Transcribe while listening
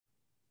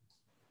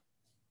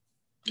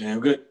Yeah, I'm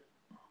good.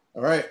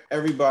 All right,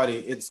 everybody,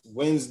 it's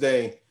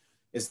Wednesday.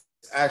 It's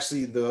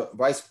actually the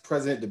vice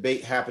president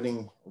debate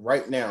happening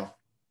right now.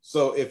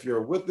 So if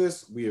you're with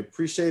us, we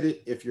appreciate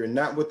it. If you're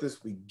not with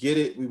us, we get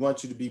it. We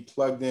want you to be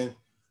plugged in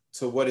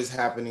to what is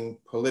happening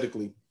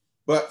politically.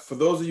 But for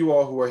those of you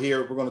all who are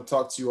here, we're going to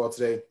talk to you all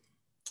today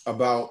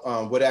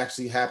about what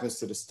actually happens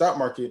to the stock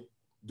market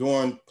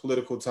during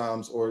political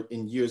times or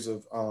in years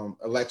of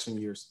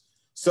election years.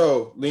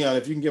 So, Leon,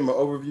 if you can give them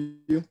an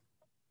overview.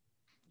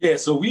 Yeah,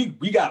 so we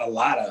got a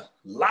lot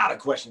of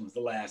questions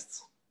the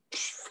last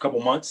couple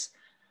months.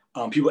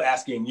 People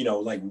asking,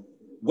 like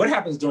what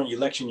happens during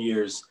election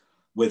years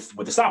with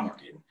the stock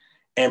market?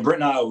 And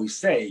Brent and I always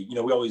say, we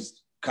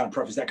always kind of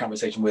preface that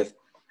conversation with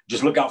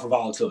just look out for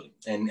volatility.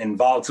 And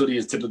volatility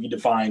is typically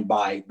defined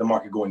by the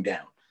market going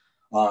down.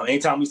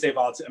 Anytime we say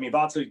volatility,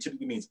 volatility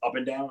typically means up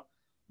and down.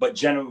 But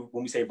generally,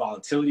 when we say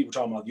volatility, we're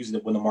talking about using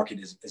it when the market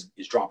is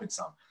dropping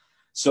some.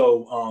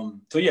 So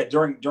yeah,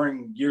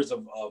 during years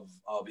of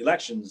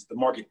elections, the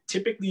market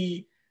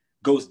typically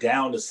goes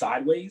down to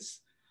sideways.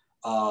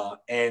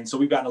 And so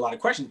we've gotten a lot of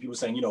questions, people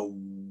saying,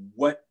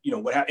 what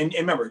happened?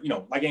 And remember,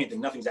 like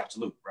anything, nothing's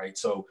absolute, right?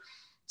 So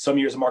some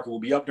years the market will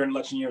be up during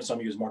election year,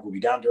 some years the market will be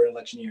down during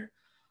election year.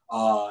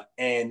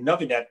 And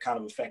nothing that kind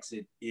of affects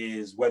it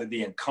is whether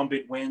the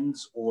incumbent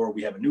wins or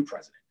we have a new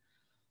president.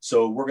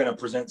 So we're going to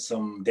present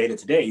some data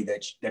today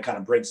that kind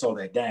of breaks all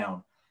that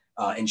down.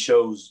 And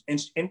shows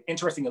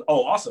interesting.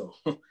 Oh, also,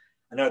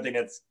 another thing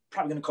that's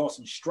probably going to cause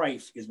some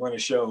strife is we're going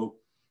to show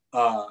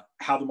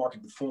how the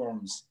market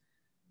performs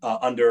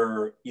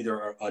under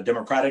either a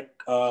Democratic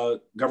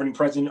governing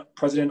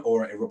president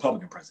or a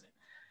Republican president.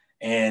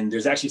 And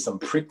there's actually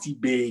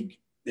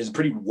there's a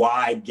pretty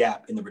wide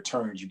gap in the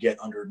returns you get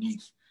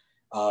underneath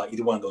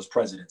either one of those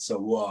presidents. So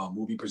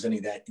we'll be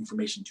presenting that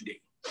information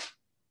today.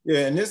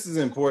 Yeah, and this is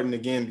important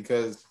again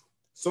because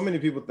so many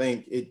people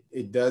think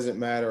it doesn't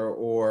matter,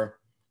 or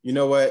you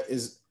know what,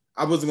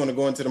 I wasn't going to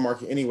go into the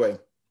market anyway.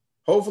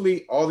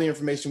 Hopefully, all the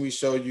information we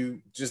show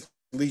you just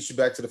leads you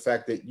back to the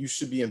fact that you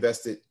should be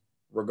invested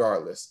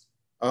regardless.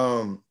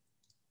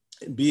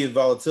 Be it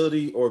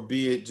volatility or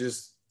be it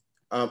just,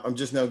 I'm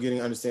just now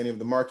getting understanding of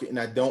the market and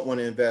I don't want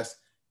to invest.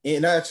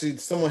 And actually,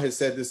 someone has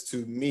said this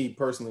to me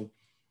personally.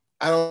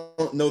 I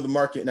don't know the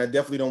market and I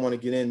definitely don't want to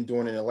get in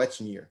during an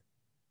election year.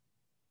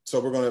 So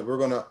we're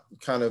gonna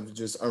kind of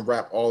just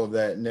unwrap all of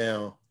that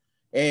now.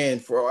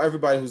 And for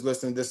everybody who's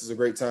listening, this is a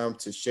great time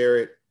to share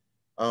it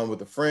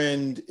with a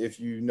friend. If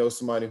you know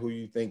somebody who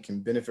you think can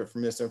benefit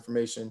from this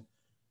information,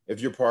 if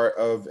you're part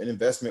of an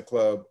investment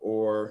club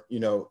or,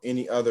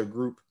 any other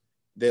group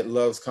that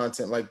loves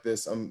content like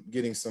this, I'm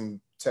getting some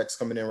text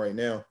coming in right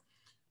now,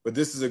 but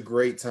this is a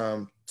great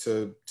time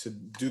to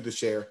do the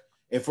share.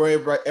 And for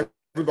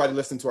everybody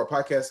listening to our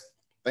podcast,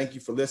 thank you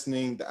for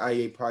listening. The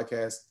IEA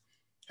podcast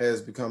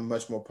has become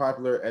much more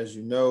popular. As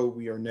you know,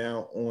 we are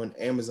now on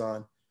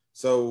Amazon.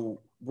 So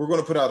we're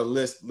going to put out a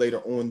list later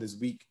on this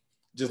week,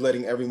 just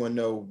letting everyone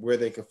know where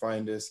they can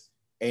find us.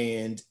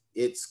 And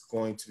it's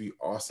going to be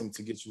awesome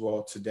to get you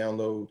all to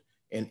download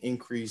and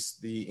increase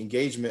the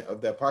engagement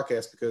of that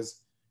podcast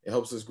because it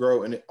helps us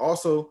grow. And it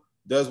also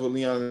does what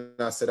Leon and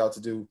I set out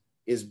to do,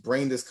 is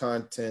bring this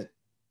content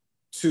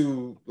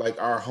to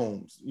like our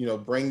homes,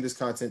 bring this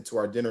content to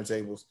our dinner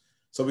tables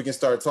so we can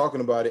start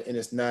talking about it. And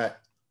it's not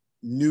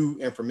new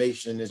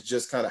information. It's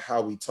just kind of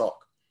how we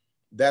talk.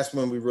 That's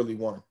when we really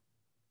won.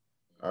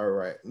 All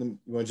right. You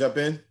want to jump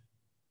in?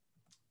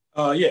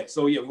 Yeah.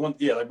 So yeah,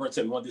 like Brent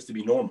said, we want this to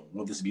be normal. We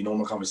want this to be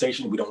normal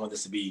conversation. We don't want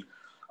this to be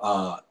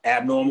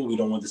abnormal. We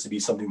don't want this to be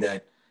something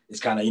that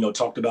is kind of,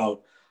 talked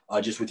about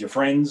just with your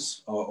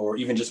friends or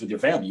even just with your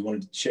family. You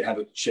want to have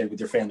it shared with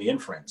your family and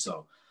friends.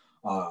 So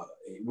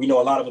we know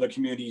a lot of other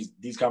communities,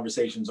 these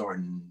conversations are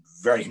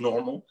very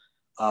normal.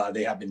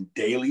 They happen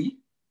daily.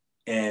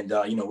 And,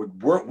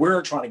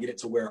 we're trying to get it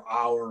to where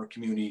our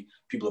community,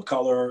 people of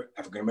color,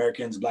 African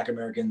Americans, Black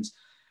Americans,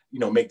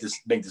 make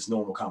this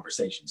normal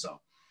conversation. So,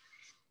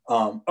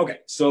 okay.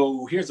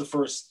 So here's the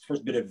first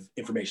bit of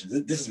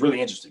information. This is really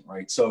interesting,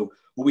 right? So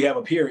what we have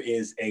up here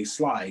is a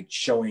slide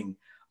showing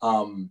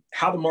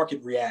how the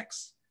market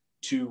reacts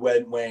to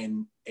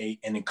when an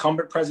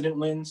incumbent president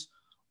wins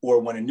or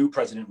when a new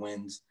president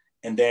wins,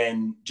 and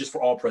then just for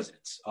all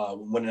presidents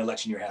when an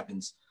election year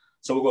happens.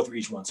 So we'll go through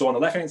each one. So on the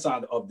left-hand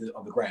side of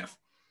the graph,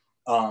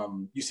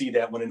 you see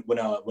that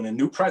when a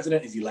new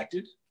president is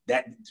elected,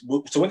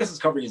 so what this is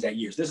covering is that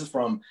years. This is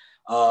from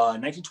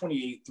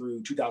 1928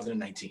 through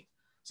 2019.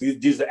 So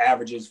these are the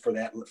averages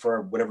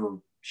for whatever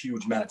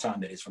huge amount of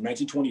time that is, from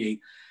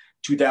 1928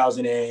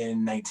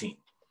 2019.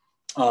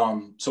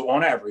 So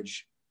on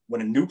average, when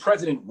a new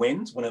president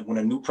wins, when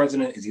a new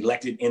president is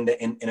elected in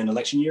an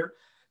election year,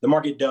 the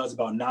market does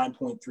about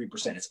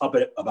 9.3%. It's up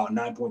at about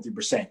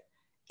 9.3%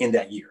 in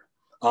that year.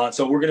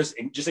 So we're gonna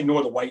just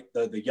ignore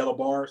the yellow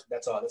bars.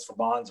 That's for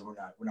bonds, and we're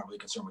not really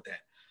concerned with that.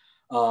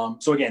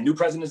 So again, new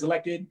president is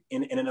elected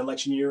in an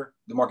election year,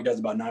 the market does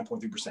about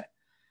 9.3%.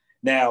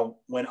 Now,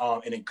 when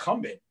an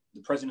incumbent,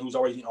 the president who's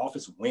already in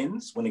office,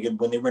 wins, when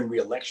they win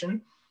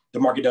re-election, the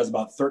market does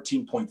about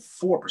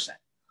 13.4%.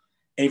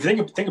 And if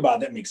you think about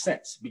it, that makes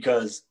sense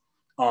because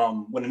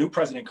when a new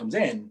president comes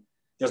in,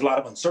 there's a lot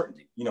of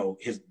uncertainty. You know,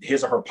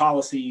 his or her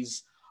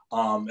policies.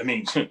 I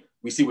mean,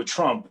 we see with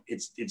Trump,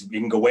 it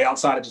can go way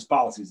outside of just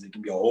policies. It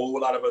can be a whole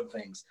lot of other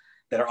things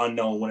that are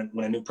unknown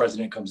when a new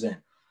president comes in.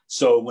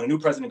 So when a new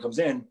president comes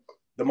in,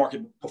 the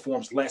market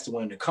performs less than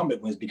when an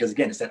incumbent wins because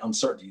again, it's that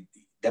uncertainty.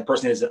 That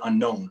person is an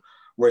unknown.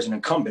 Whereas an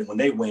incumbent, when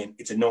they win,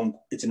 it's a known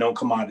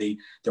commodity.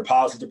 Their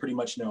policies are pretty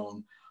much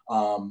known.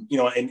 You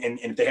know, and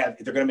if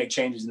they're going to make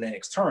changes in the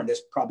next term,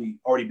 that's probably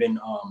already been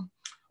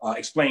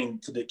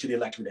explained to the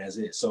electorate as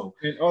is. So,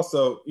 and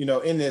also, you know,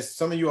 in this,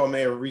 some of you all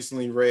may have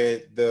recently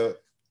read the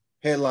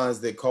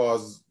headlines that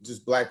caused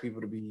just Black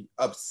people to be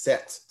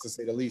upset, to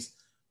say the least.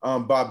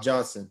 Bob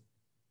Johnson,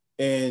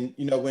 and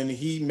you know, when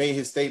he made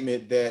his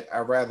statement that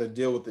I'd rather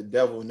deal with the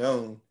devil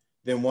known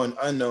than one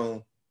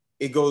unknown,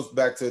 it goes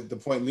back to the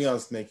point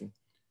Leon's making.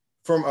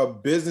 From a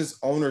business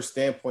owner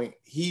standpoint,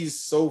 he's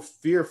so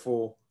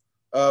fearful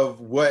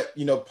of what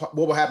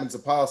will happen to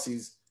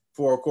policies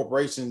for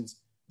corporations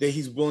that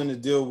he's willing to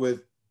deal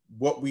with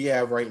what we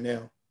have right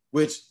now,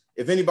 which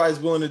if anybody's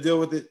willing to deal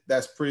with it,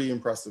 that's pretty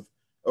impressive.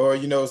 Or,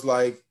 you know, it's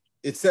like,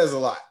 it says a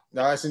lot.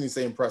 Now, I shouldn't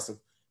say impressive,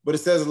 but it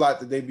says a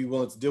lot that they'd be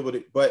willing to deal with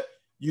it. But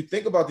you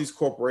think about these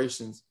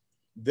corporations,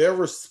 they're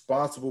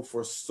responsible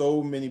for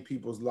so many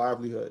people's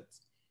livelihoods.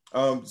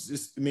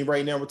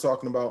 Right now we're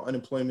talking about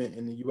unemployment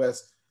in the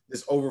US,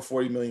 there's over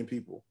 40 million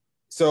people.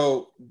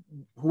 So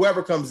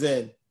whoever comes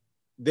in,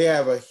 they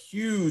have a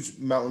huge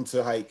mountain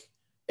to hike,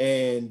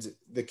 and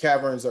the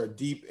caverns are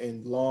deep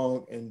and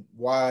long and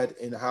wide,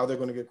 and how they're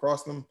going to get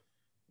across them,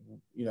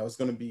 you know, it's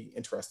going to be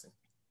interesting.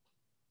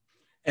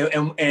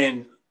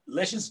 And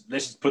let's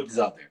just put this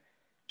out there.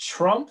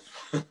 Trump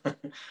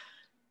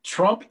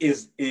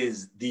is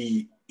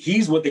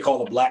he's what they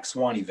call a black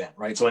swan event,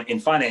 right? So in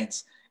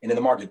finance and in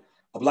the market,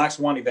 a black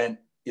swan event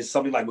is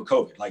something like with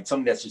COVID, like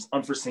something that's just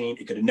unforeseen.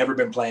 It could have never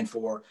been planned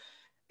for.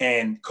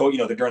 And, you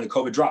know, during the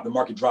COVID drop, the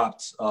market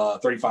dropped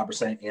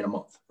 35% in a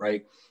month,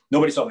 right?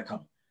 Nobody saw that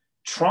coming.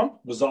 Trump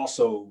was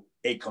also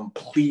a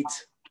complete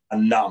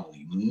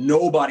anomaly.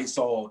 Nobody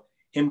saw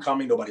him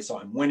coming. Nobody saw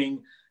him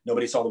winning.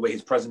 Nobody saw the way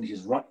his presidency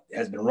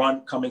has been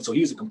run coming. So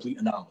he's a complete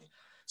anomaly.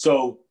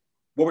 So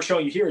what we're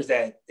showing you here is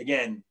that,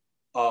 again,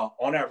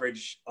 on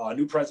average, a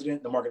new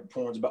president, the market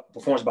performs about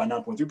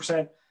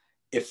 9.3%.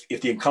 If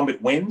the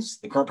incumbent wins,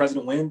 the current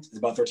president wins, it's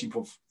about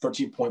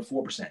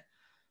 13.4%.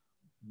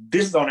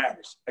 This is on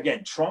average.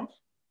 Again, Trump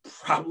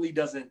probably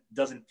doesn't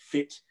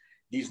fit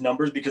these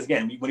numbers because,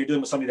 again, when you're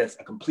dealing with somebody that's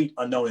a complete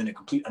unknown and a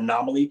complete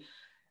anomaly,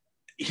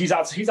 he's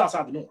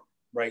outside the norm,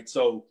 right?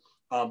 So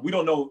we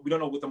don't know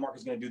what the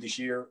market's going to do this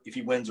year if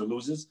he wins or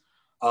loses.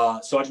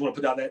 So I just want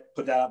to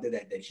put that out there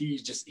that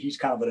he's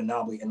kind of an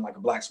anomaly and like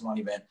a black swan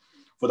event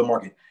for the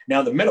market. Now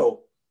in the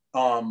middle,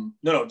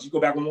 just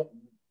go back one more.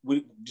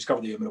 We just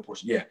covered the middle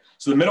portion. Yeah.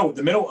 So the middle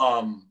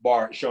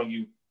bar is showing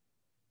you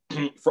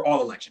for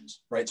all elections,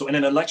 right? So in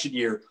an election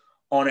year,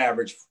 on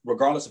average,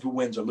 regardless of who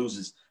wins or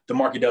loses, the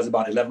market does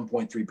about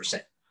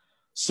 11.3%.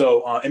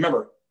 So and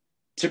remember,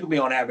 typically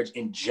on average,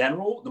 in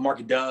general, the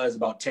market does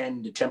about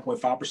 10 to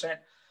 10.5%.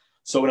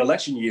 So in an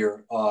election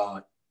year,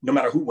 no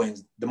matter who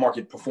wins, the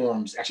market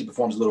performs a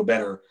little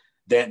better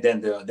than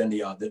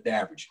the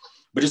average.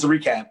 But just to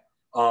recap,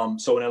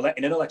 so in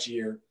an election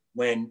year,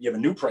 when you have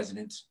a new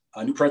president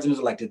is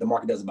elected, the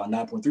market does about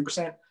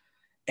 9.3%.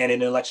 And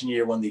in an election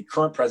year, when the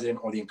current president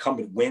or the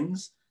incumbent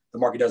wins, the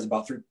market does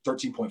about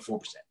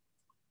 13.4%.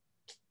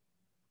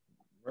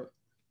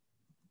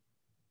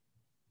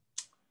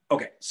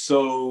 Okay,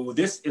 so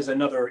this is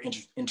another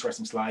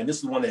interesting slide. This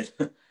is one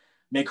that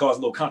may cause a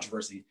little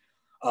controversy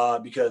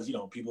because, you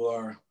know, people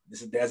are,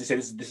 as I say,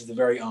 this is a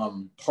very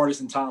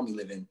partisan time we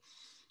live in.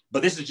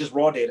 But this is just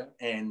raw data,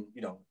 and,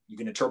 you know, you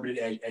can interpret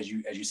it as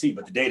you see,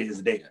 but the data is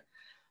the data.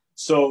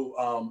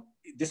 So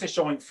this is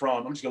showing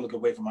from, I'm just gonna look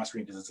away from my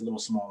screen because it's a little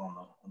small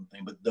on the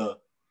thing, but the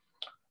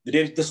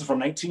data, this is from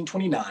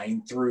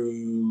 1929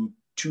 through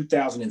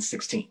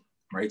 2016,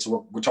 right?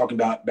 So we're talking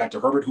about back to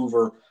Herbert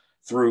Hoover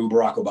through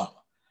Barack Obama.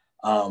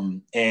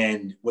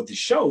 And what this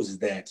shows is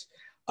that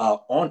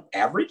on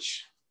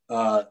average,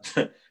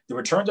 the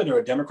returns under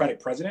a Democratic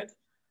president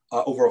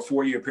over a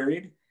 4-year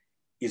period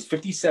is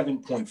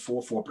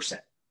 57.44%.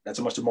 That's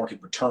how much the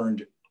market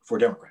returned for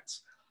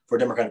Democrats, for a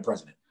Democratic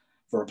president.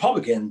 For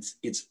Republicans,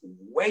 it's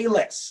way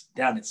less,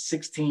 down at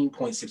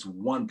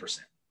 16.61%.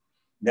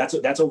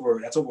 That's over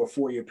a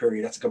 4-year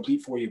period. That's a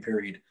complete 4-year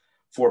period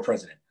for a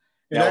president.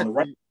 Now, on the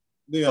right,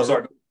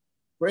 Leon,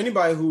 for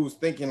anybody who's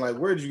thinking like,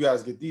 where did you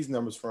guys get these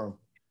numbers from?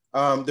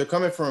 They're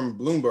coming from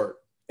Bloomberg,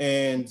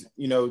 and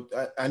you know,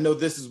 I know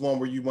this is one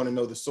where you want to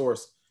know the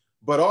source,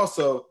 but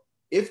also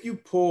if you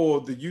pull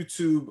the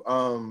YouTube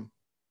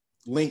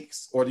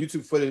links or the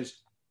YouTube footage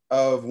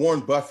of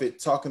Warren Buffett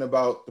talking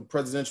about the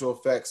presidential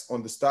effects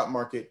on the stock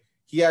market,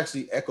 he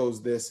actually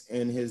echoes this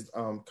in his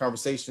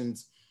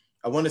conversations.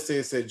 I want to say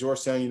it's at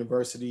Georgetown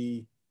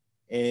University,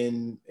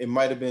 and it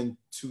might have been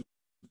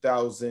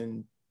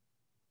 2000,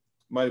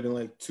 might have been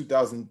like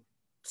 2000,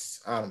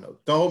 I don't know,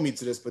 don't hold me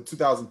to this, but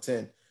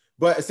 2010.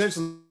 But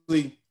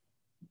essentially,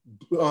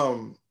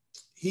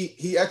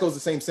 he echoes the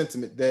same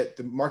sentiment that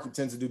the market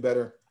tends to do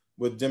better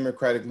with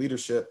Democratic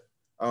leadership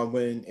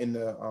when in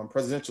the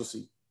presidential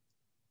seat.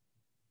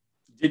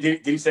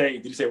 Did he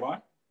say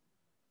why?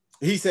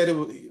 He said it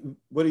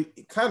was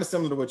kind of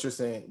similar to what you're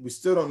saying. We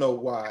still don't know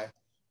why,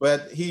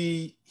 but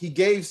he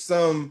gave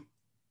something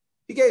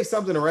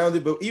around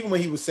it. But even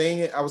when he was saying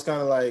it, I was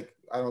kind of like,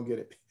 I don't get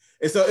it.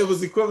 And so it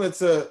was equivalent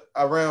to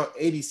around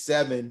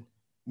 87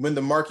 when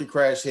the market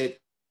crash hit.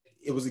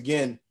 It was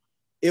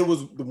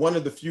one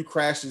of the few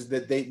crashes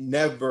that they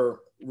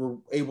never were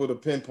able to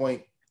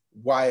pinpoint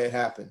why it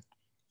happened.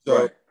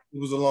 So It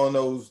was along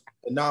those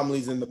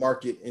anomalies in the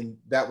market, and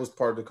that was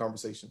part of the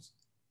conversations.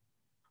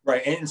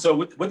 Right, and so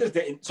with this,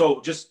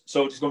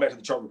 just going back to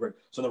the chart real quick.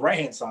 So on the right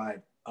hand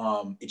side,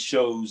 it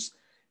shows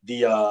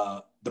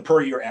the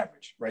per year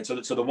average, right? So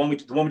the one we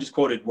just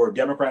quoted, where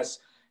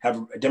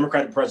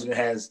Democratic president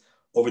has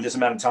over this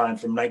amount of time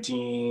from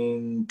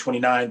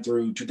 1929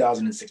 through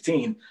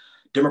 2016,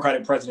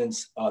 Democratic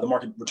presidents, the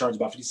market returns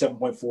about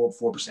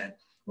 57.44%,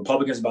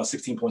 Republicans about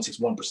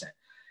 16.61%.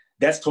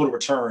 That's total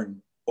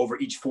return over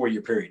each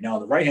 4-year period. Now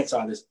on the right hand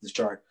side of this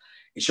chart,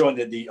 it's showing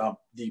that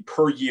the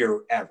per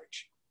year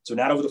average. So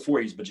not over the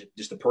 4 years, but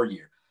just the per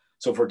year.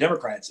 So for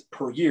Democrats,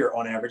 per year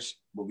on average,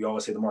 what we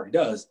always say the market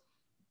does,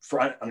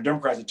 on the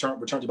Democrats, it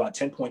returns about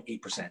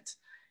 10.8%.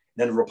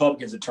 Then the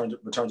Republicans, it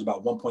returns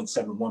about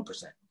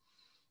 1.71%.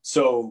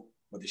 So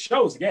what this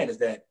shows, again, is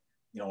that,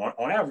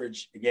 on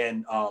average,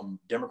 again,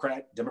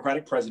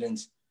 Democratic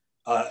presidents,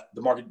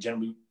 the market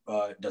generally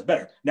does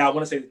better. Now, I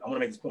want to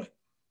make this point.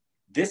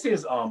 This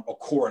is a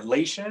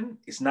correlation.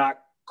 It's not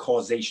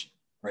causation,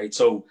 right?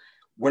 So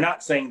we're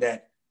not saying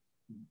that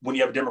when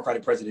you have a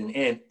Democratic president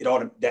in,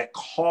 that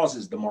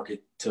causes the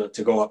market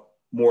to go up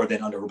more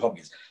than under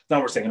Republicans. That's not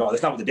what we're saying at all.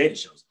 That's not what the data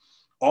shows.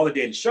 All the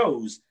data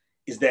shows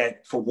is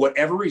that for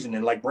whatever reason,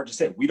 and like Brent just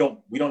said, we don't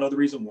know the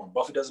reason. Warren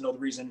Buffett doesn't know the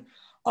reason,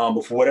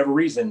 but for whatever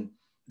reason,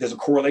 there's a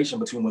correlation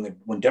between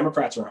when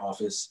Democrats are in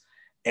office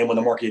and when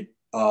the market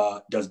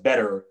does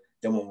better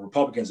than when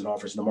Republicans are in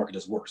office and the market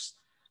does worse.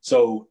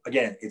 So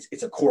again,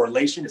 it's a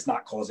correlation. It's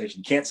not causation.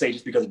 You can't say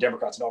just because the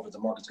Democrats in office, the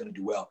market's going to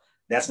do well.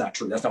 That's not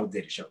true. That's not what the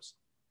data shows.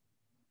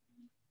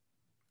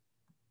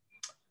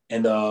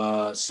 And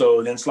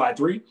so then slide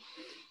 3.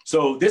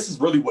 So this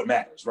is really what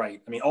matters,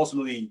 right? I mean,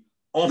 ultimately,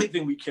 only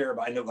thing we care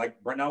about, I know, like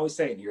Brent always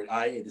saying here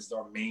at IA, this is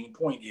our main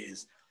point,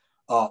 is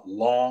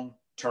long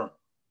term.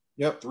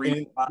 Yep.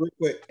 3, 5, real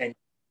quick. 10.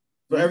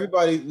 For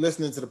everybody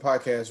listening to the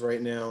podcast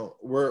right now,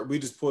 we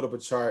just pulled up a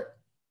chart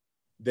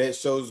that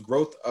shows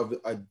growth of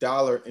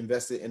 $1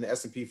 invested in the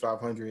S&P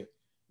 500,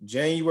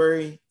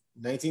 January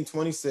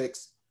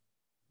 1926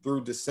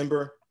 through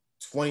December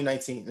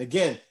 2019. And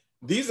again,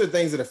 these are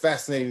things that are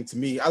fascinating to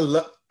me. I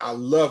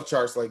love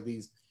charts like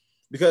these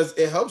because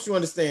it helps you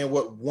understand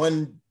what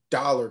 $1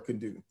 could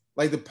do,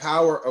 like the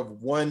power of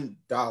 $1.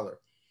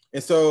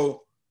 And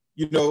so,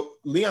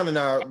 Leon and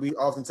I, we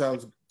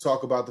oftentimes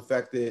talk about the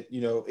fact that,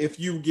 if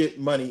you get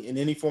money in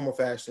any form or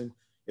fashion,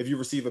 if you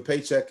receive a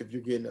paycheck, if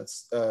you're getting a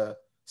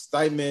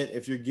stipend,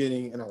 if you're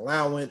getting an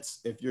allowance,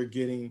 if you're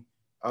getting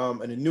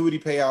an annuity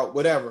payout,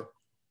 whatever,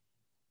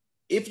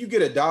 if you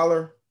get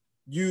 $1,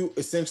 you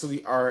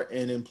essentially are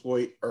an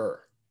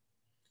employer.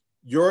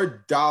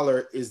 Your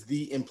dollar is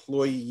the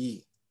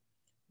employee.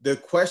 The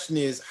question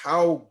is,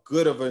 how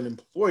good of an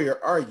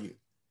employer are you?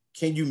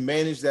 Can you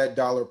manage that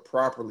dollar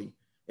properly?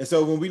 And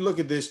so when we look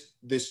at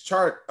this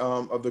chart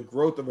of the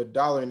growth of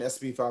 $1 in the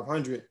S&P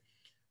 500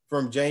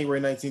 from January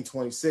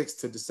 1926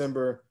 to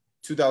December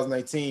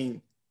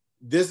 2019,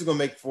 this is going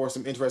to make for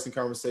some interesting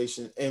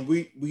conversation. And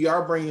we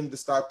are bringing the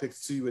stock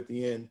picks to you at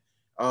the end.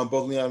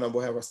 Both Leon and I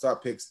will have our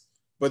stock picks,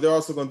 but there are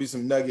also going to be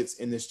some nuggets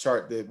in this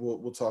chart that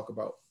we'll talk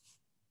about.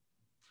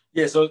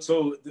 Yeah, so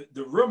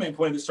the real main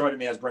point of this chart,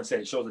 as Brent said,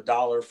 it shows $1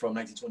 from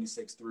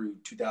 1926 through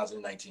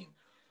 2019.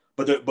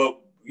 But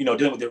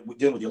dealing with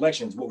the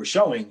elections, what we're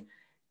showing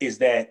is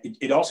that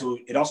it also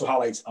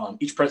highlights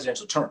each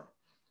presidential term.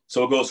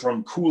 So it goes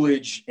from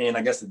Coolidge in,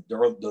 I guess,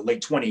 the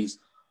late 20s,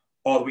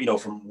 all the way,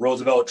 from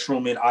Roosevelt,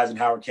 Truman,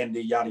 Eisenhower,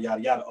 Kennedy, yada, yada,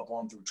 yada, up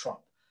on through Trump.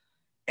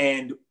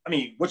 And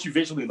what you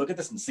visually look at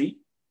this and see,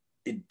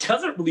 it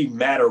doesn't really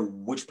matter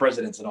which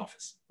president's in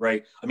office,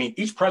 right?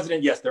 Each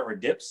president, yes, there are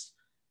dips,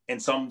 and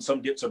some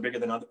dips are bigger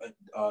than other.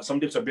 Some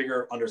dips are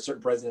bigger under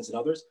certain presidents than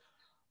others.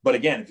 But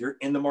again, if you're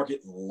in the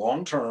market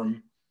long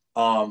term,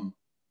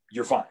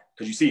 you're fine,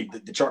 because you see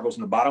the chart goes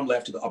from the bottom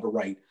left to the upper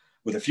right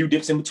with a few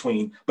dips in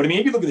between. But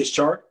if you look at this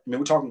chart,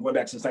 we're talking going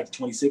back since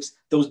 1926.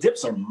 Those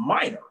dips are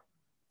minor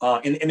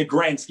in the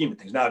grand scheme of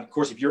things. Now, of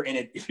course, if you're in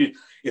it,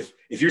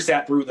 if you're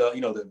sat through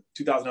the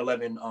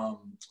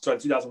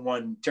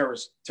 2001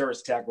 terrorist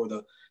attack or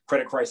the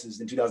credit crisis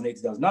in 2008,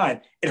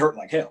 2009, it hurt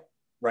like hell,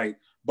 right?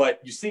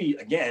 But you see,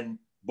 again,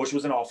 Bush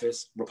was in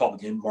office,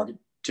 Republican, market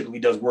typically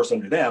does worse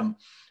under them.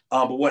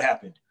 But what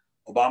happened?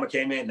 Obama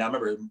came in. Now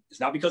remember,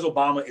 it's not because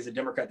Obama is a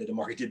Democrat that the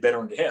market did better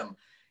under him.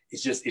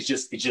 It's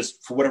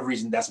just for whatever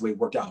reason, that's the way it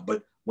worked out.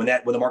 But when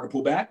the market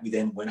pulled back, we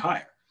then went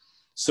higher.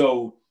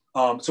 So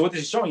what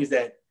this is showing is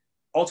that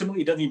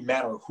ultimately it doesn't even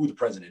matter who the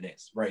president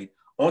is, right?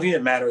 Only thing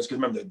that matters,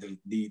 because remember,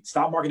 the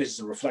stock market is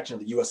just a reflection of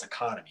the U.S.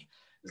 economy.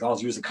 As long as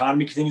the U.S.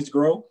 economy continues to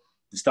grow,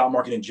 the stock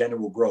market in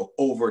general will grow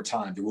over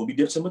time. There will be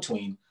dips in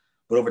between,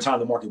 but over time,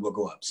 the market will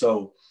go up.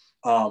 So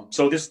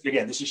this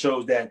just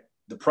shows that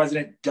the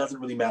president doesn't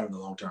really matter in the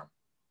long term.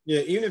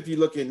 Yeah, even if you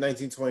look at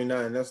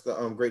 1929, that's the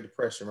Great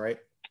Depression, right?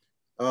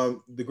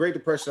 The Great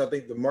Depression, I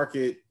think the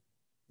market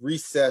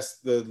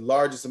recessed the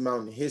largest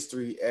amount in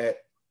history at,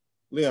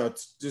 Leon,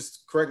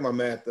 just correct my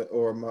math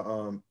or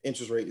my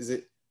interest rate. Is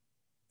it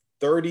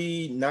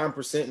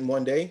 39% in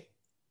one day?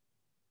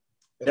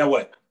 That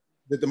what?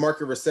 That the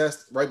market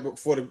recessed right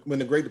before when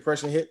the Great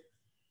Depression hit?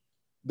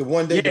 The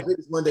one day, the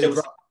biggest one day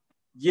drop.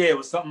 Yeah, it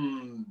was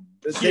something.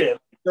 Yeah,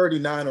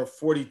 39 or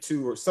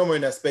 42 or somewhere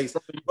in that space.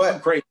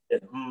 But crazy.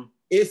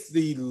 It's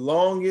the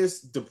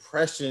longest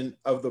depression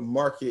of the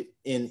market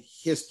in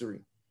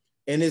history.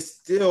 And it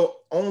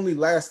still only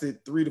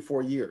lasted 3 to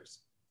 4 years.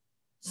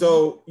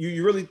 So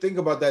you really think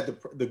about that,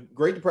 the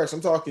Great Depression,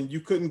 I'm talking,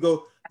 you couldn't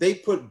go, they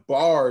put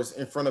bars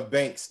in front of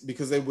banks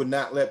because they would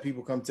not let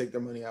people come take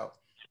their money out.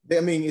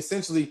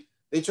 Essentially,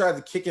 they tried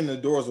to kick in the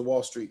doors of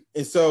Wall Street.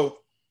 And so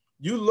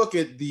you look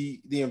at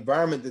the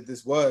environment that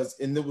this was,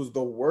 and it was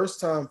the worst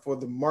time for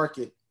the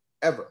market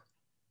ever.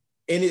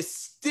 And it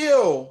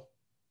still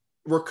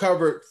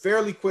recovered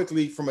fairly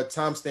quickly from a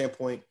time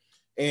standpoint.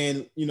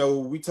 And,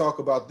 we talk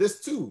about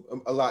this too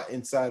a lot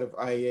inside of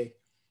IEA.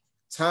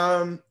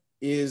 Time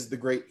is the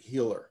great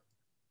healer.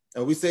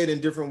 And we say it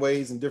in different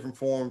ways, in different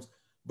forms.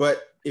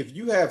 But if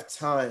you have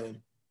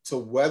time to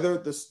weather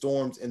the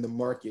storms in the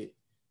market,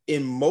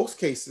 in most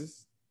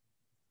cases,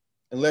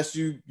 unless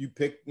you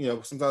pick,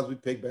 sometimes we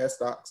pick bad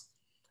stocks,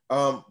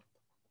 the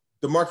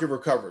market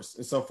recovers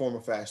in some form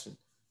or fashion.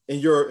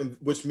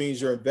 Which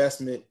means your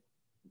investment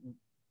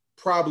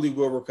probably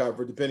will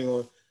recover depending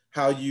on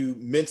how you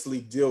mentally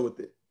deal with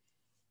it.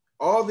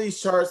 All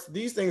these charts,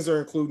 these things are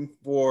including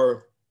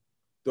for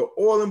the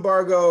oil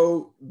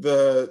embargo,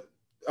 the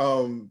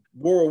World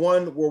War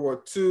I, World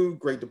War II,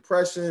 Great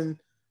Depression,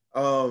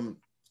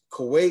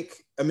 Kuwait.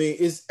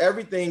 It's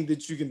everything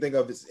that you can think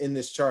of is in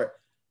this chart.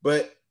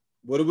 But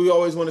what do we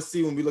always want to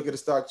see when we look at a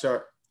stock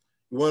chart?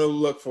 We want to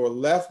look for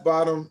left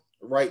bottom,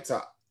 right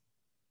top.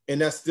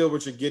 And that's still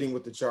what you're getting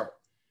with the chart.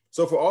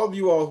 So for all of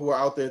you all who are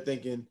out there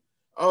thinking,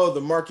 oh,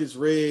 the market's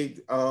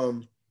rigged,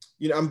 I'm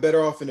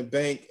better off in the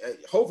bank.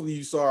 Hopefully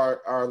you saw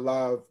our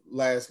live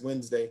last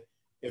Wednesday,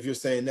 if you're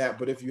saying that.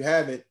 But if you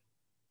haven't,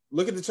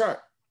 look at the chart.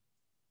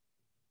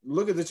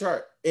 Look at the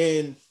chart.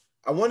 And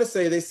I want to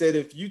say, they said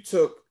if you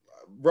took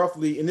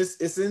roughly, and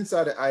it's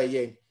inside of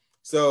IEA,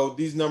 so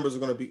these numbers are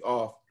going to be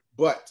off.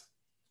 But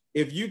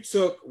if you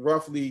took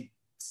roughly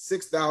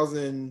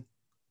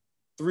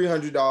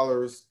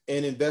 $6,300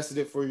 and invested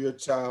it for your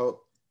child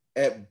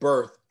at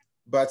birth,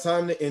 by the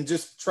time, and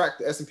just track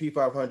the S&P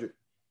 500,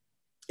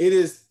 it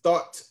is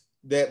thought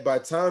that by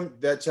the time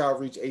that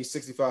child reach age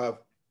 65,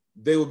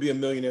 they will be a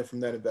millionaire from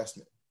that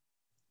investment.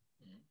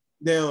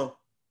 Now,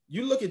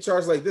 you look at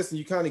charts like this and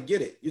you kind of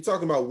get it. You're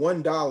talking about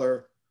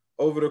 $1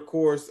 over the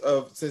course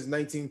of since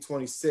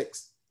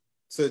 1926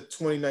 to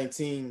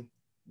 2019,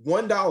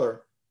 $1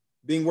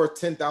 being worth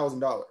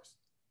 $10,000.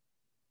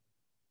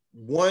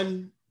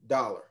 $1.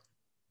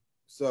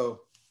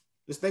 So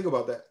just think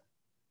about that.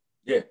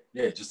 Yeah.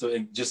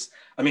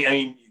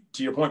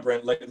 To your point,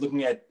 Brent, like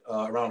looking at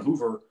around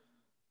Hoover,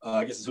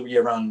 I guess it's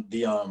around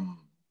the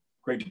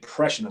Great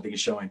Depression, I think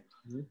it's showing.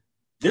 Mm-hmm.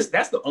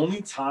 That's the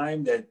only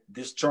time that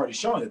this chart is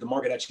showing that the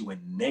market actually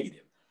went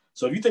negative.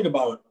 So if you think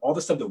about all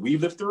the stuff that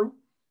we've lived through,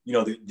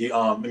 depending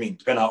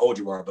on how old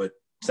you are, but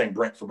saying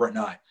Brent and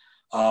I,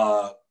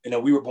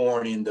 we were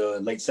born in the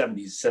late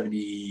 70s,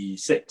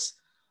 76.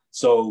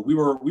 So we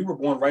were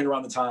born right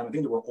around the time, I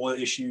think there were oil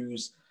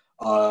issues.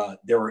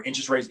 There were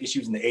interest rates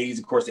issues in the 80s,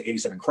 of course, the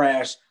 87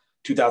 crash,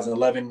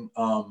 2011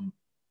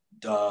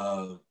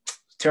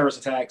 terrorist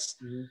attacks,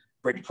 mm-hmm.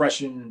 Great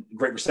Depression,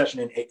 Great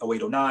Recession in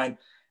 08, 09.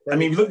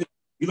 Right. You look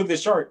at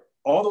this chart,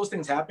 all those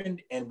things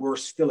happened and we're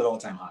still at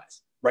all-time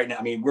highs right now.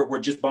 We're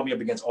just bumping up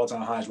against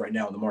all-time highs right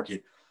now in the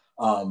market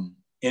in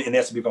the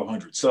S&P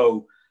 500.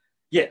 So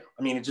yeah,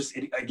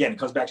 it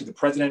comes back to the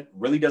president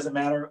really doesn't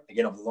matter.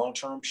 Again, of the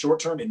long-term,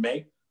 short-term in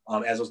May,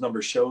 as those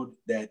numbers showed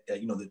that,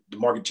 the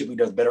market typically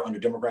does better under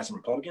Democrats and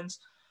Republicans,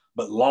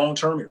 but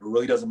long-term, it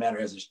really doesn't matter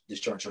as this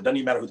chart shows. It doesn't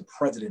even matter who the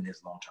president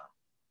is long-term.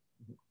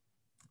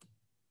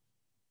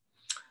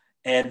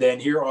 And then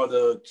here are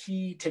the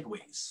key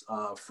takeaways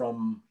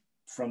from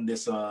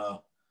this live.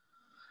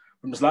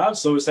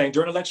 So it's saying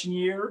during election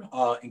year,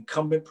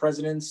 incumbent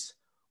presidents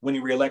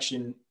winning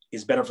re-election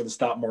is better for the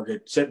stock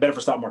market, better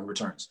for stock market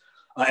returns.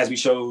 As we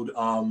showed,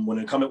 when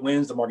an incumbent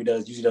wins, the market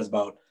usually does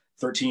about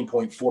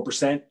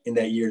 13.4% in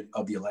that year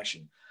of the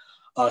election.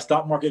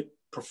 Stock market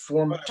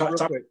perform.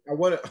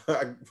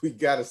 We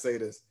gotta say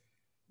this.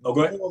 Oh,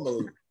 go ahead.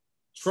 Normally,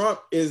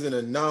 Trump is an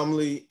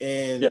anomaly,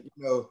 and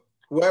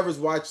whoever's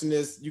watching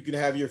this, you can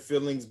have your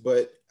feelings,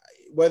 but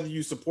whether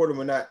you support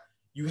him or not,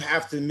 you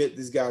have to admit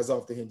this guy's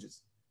off the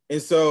hinges.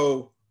 And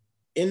so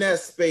in that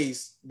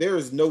space, there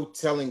is no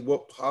telling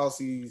what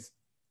policies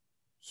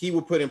he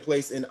will put in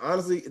place. And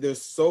honestly,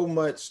 there's so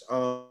much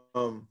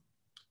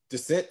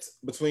dissent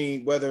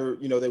between whether,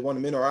 you know, they want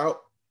him in or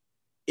out.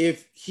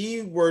 If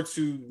he were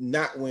to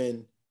not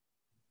win,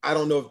 I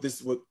don't know if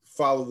this would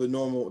follow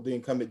the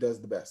incumbent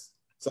does the best.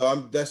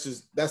 So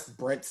that's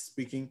Brent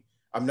speaking.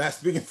 I'm not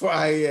speaking for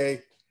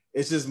IAA.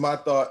 It's just my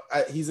thought.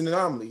 He's an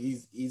anomaly.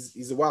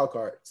 He's a wild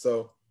card.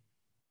 So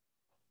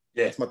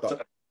yeah, that's my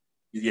thought.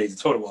 Yeah, he's a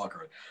total wild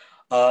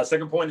card.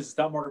 Second point is the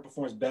stock market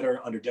performs better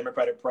under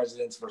Democratic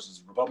presidents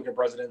versus Republican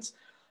presidents.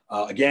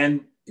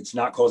 Again, it's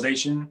not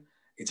causation.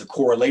 It's a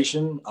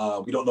correlation.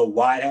 We don't know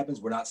why it happens.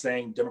 We're not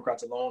saying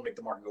Democrats alone make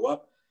the market go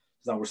up.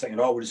 It's not what we're saying at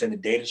all. We're just saying the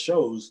data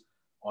shows,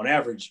 on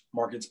average,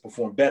 markets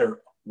perform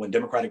better when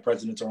Democratic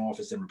presidents are in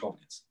office than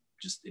Republicans.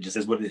 It just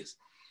is what it is.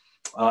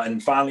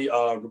 And finally,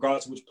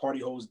 regardless of which party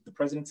holds the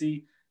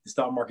presidency, the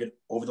stock market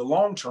over the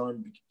long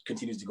term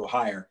continues to go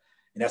higher.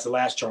 And that's the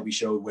last chart we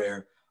showed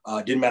where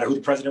it didn't matter who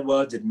the president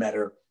was, didn't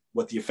matter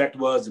what the effect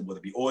was, whether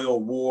it be oil,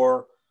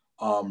 war,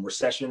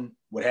 recession,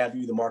 what have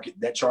you. The market,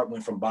 that chart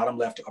went from bottom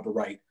left to upper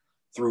right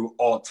through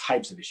all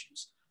types of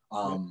issues.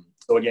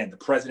 So again, the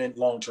president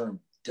long term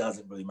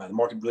doesn't really matter. The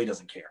market really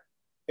doesn't care.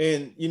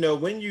 And, you know,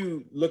 when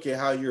you look at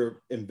how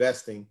you're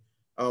investing,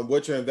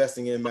 what you're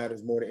investing in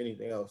matters more than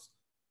anything else.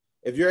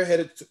 If you're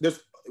headed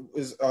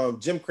to,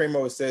 Jim Cramer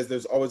always says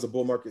there's always a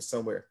bull market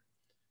somewhere.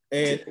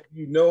 And if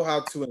you know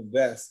how to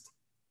invest,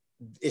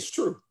 it's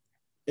true.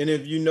 And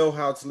if you know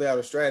how to lay out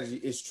a strategy,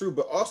 it's true.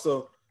 But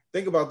also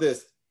think about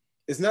this.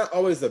 It's not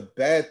always a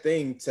bad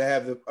thing to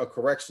have a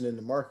correction in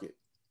the market.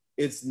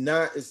 It's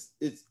not, it's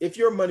if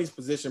your money's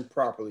positioned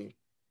properly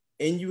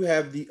and you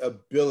have the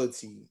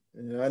ability,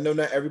 and I know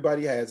not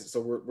everybody has it,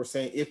 so we're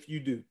saying if you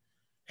do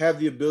have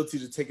the ability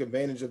to take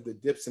advantage of the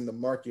dips in the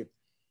market,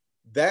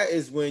 that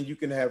is when you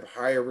can have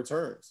higher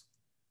returns.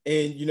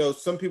 And, you know,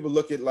 some people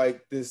look at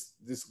like this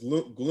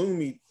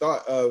gloomy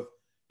thought of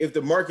if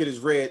the market is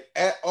red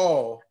at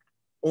all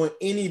on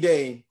any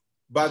day,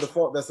 by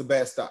default, that's a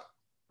bad stock.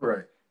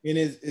 Right. And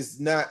it's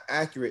not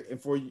accurate.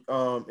 And for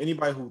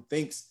anybody who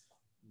thinks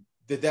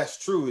that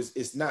that's true,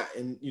 it's not.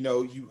 And, you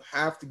know, you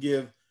have to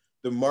give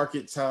the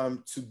market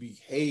time to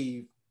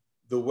behave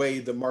the way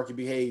the market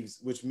behaves,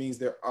 which means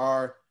there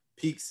are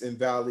peaks and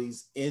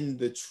valleys in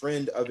the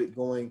trend of it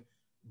going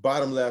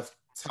bottom left,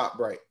 top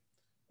right.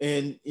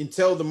 And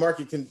until the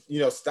market can, you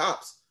know,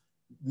 stops,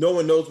 no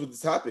one knows what the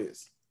top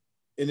is.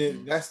 And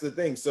then that's the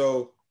thing.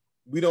 So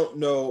we don't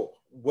know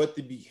what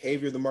the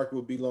behavior of the market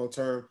will be long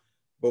term,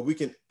 but we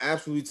can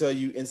absolutely tell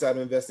you inside of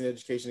Investing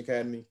Education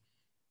Academy,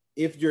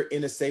 if you're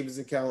in a savings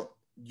account,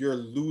 you're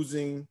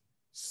losing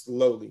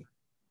slowly.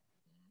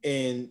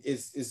 And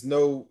it's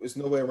no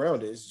way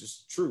around it. It's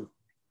just true.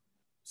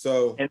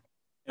 So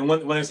and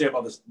when I say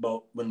about this,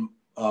 about when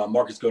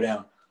markets go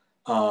down,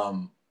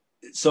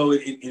 so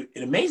it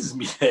amazes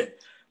me that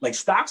like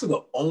stocks are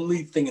the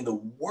only thing in the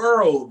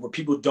world where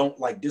people don't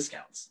like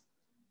discounts,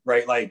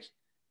 right? Like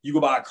you go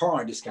buy a car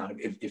on discount.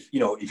 If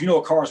you know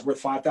a car is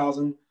worth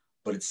 $5,000,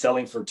 but it's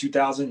selling for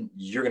 $2,000,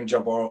 you're gonna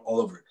jump all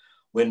over it.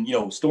 When you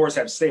know stores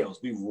have sales,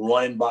 we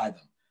run by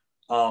them.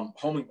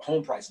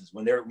 Home prices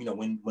when they're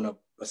when a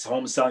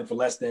home is selling for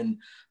less than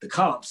the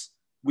comps,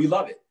 we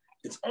love it.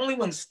 It's only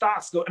when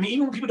stocks go. I mean,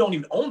 even when people don't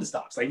even own the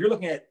stocks. Like if you're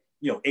looking at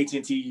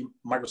AT&T,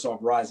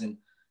 Microsoft, Verizon,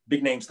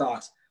 big name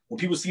stocks. When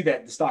people see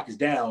that the stock is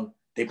down,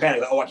 they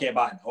panic. Like, oh, I can't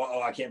buy it.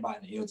 Oh, I can't buy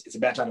it. It's a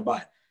bad time to buy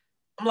it.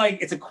 I'm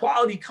like, it's a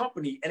quality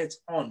company and it's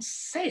on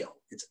sale.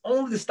 It's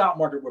only the stock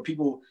market where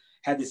people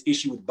have this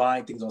issue with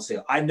buying things on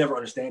sale. I never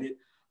understand it.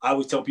 I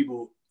always tell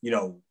people,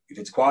 if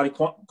it's a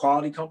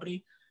quality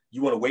company,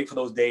 you want to wait for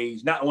those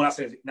days. Not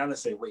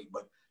necessarily wait,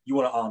 but you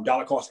want to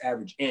dollar cost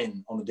average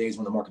in on the days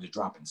when the market is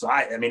dropping. So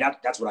I mean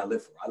that's what I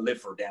live for. I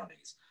live for down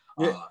days.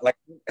 Yeah. Like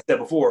I said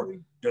before,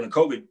 during the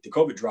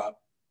COVID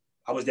drop,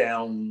 I was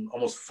down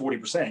almost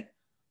 40%,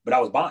 but I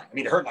was buying. I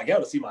mean, it hurt like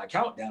hell to see my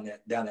account down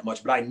that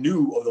much, but I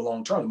knew over the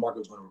long term the market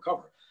was going to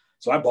recover.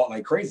 So I bought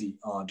like crazy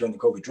during the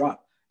COVID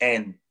drop,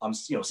 and I'm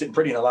sitting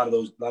pretty in a lot of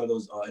those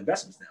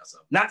investments now. So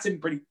not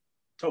sitting pretty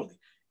totally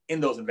in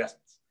those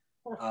investments.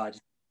 I'm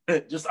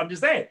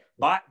just saying,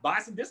 buy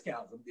some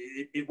discounts.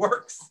 It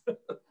works.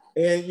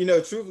 And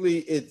truthfully,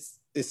 it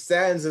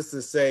saddens us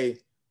to say,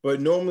 but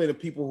normally the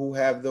people who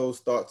have those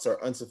thoughts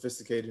are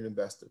unsophisticated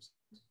investors.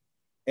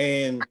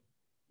 And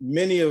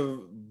many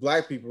of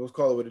Black people, let's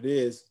call it what it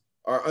is,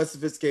 are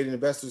unsophisticated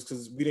investors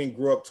because we didn't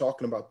grow up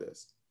talking about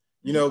this.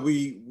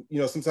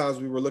 Sometimes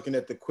we were looking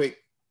at the quick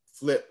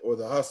flip or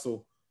the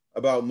hustle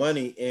about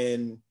money,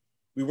 and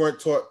we weren't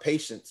taught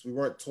patience. We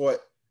weren't taught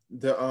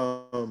the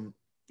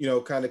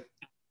kind of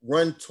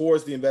run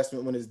towards the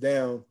investment when it's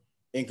down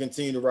and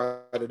continue to ride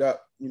it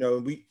up.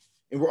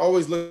 We're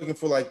always looking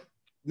for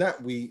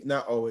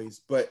not always,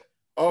 but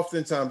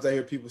oftentimes I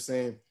hear people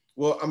saying,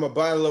 well, I'm gonna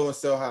buy low and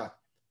sell high.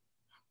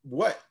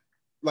 What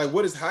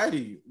is high to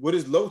you? What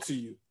is low to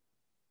you?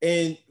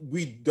 And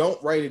we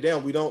don't write it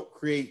down. We don't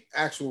create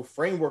actual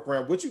framework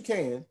around what you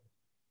can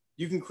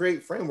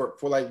create framework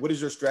for what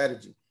is your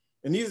strategy?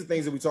 And these are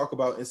things that we talk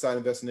about inside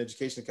Investing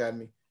Education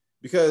Academy,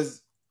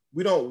 because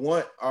we don't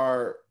want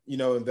our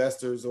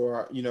investors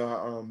or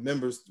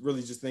members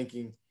really just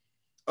thinking,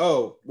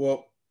 oh,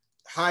 well,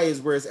 high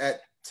is where it's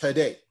at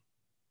today.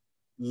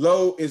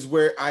 Low is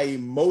where I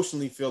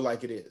emotionally feel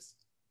like it is.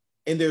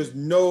 And there's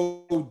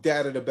no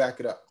data to back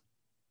it up.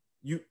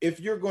 If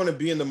you're going to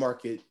be in the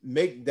market,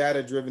 make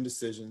data-driven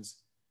decisions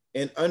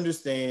and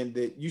understand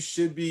that you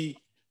should be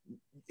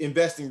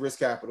investing risk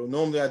capital.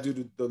 Normally I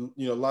do the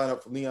line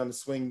up for Leon to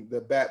swing the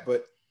bat,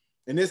 but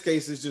in this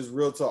case, it's just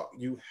real talk.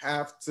 You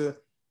have to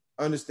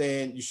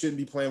understand you shouldn't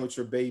be playing with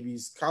your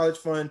baby's college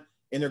fund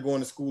and they're going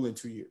to school in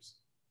 2 years.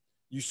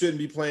 You shouldn't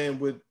be playing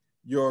with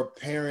your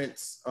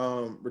parents'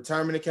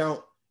 retirement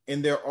account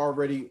and they're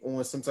already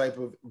on some type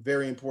of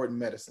very important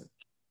medicine.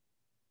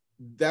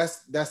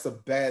 That's a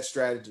bad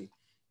strategy.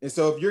 And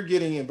so if you're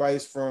getting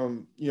advice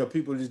from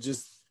people that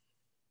just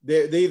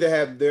they either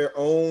have their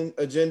own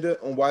agenda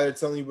on why they're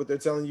telling you what they're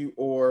telling you,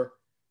 or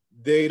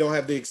they don't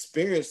have the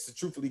experience to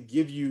truthfully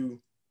give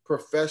you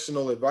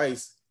professional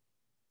advice,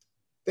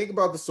 think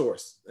about the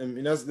source. I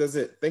mean, that's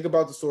it. Think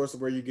about the source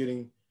of where you're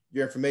getting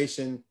your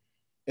information.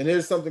 And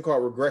there's something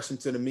called regression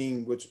to the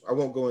mean, which I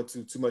won't go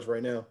into too much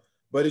right now,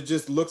 but it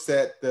just looks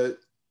at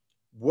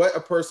what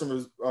a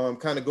person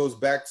kind of goes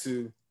back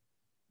to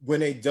when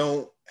they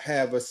don't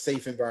have a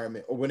safe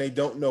environment or when they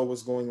don't know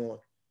what's going on.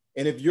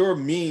 And if your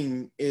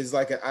mean is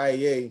like an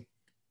IEA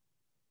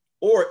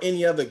or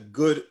any other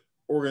good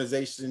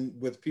organization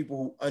with people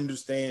who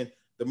understand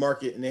the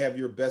market and they have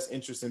your best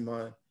interest in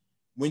mind,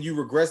 when you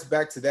regress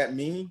back to that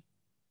mean,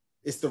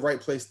 it's the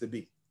right place to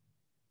be.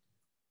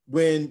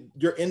 When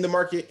you're in the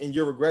market and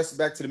you're regressing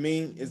back to the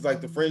mean, it's like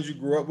the friends you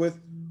grew up with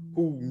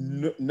who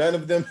none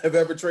of them have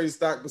ever traded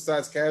stock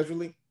besides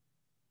casually.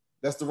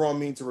 That's the wrong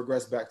mean to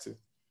regress back to.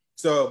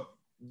 So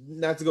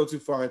not to go too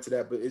far into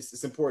that, but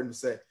it's important to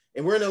say.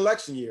 And we're in an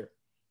election year.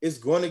 It's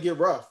going to get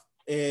rough.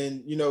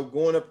 And,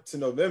 going up to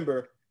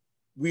November,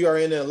 we are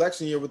in an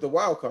election year with a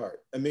wild card.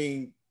 I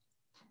mean,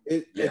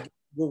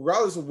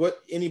 regardless of what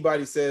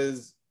anybody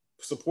says,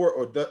 support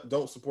or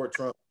don't support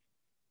Trump,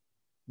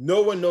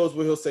 no one knows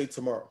what he'll say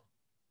tomorrow.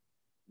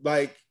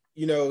 Like,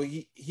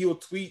 he'll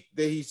tweet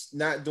that he's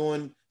not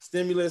doing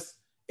stimulus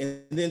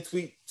and then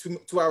tweet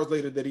two hours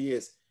later that he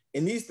is.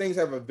 And these things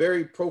have a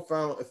very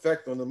profound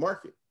effect on the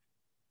market.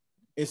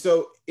 And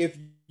so if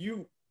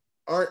you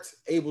aren't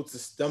able to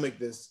stomach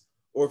this,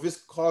 or if it's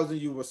causing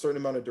you a certain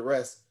amount of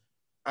duress,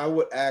 I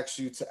would ask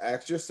you to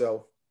ask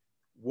yourself,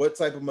 what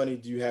type of money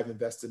do you have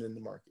invested in the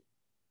market?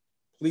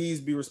 Please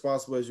be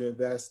responsible as you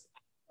invest.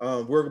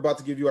 We're about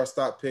to give you our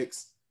stock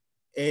picks.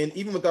 And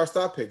even with our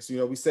stock picks,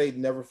 we say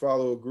never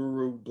follow a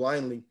guru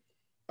blindly.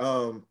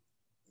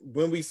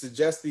 When we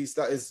suggest these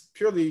stocks, it's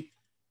purely,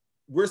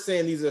 we're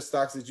saying these are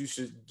stocks that you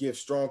should give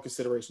strong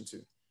consideration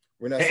to.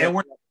 We're not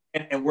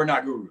we're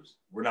not gurus.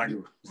 We're not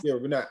gurus. Yeah,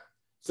 we're not.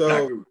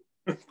 So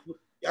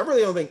I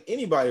really don't think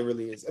anybody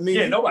really is. I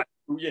mean, nobody.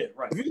 Yeah,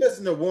 right. If you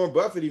listen to Warren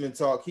Buffett even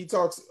talk, he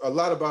talks a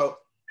lot about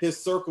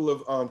his circle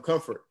of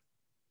comfort.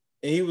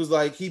 And he was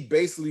like, he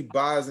basically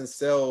buys and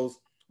sells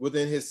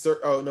within his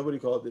circle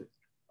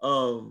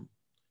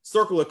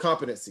of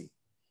competency.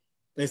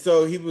 And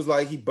so he was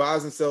like, he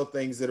buys and sells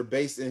things that are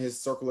based in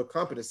his circle of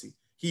competency.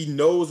 He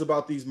knows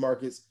about these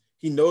markets.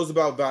 He knows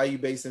about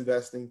value-based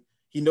investing.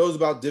 He knows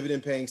about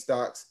dividend-paying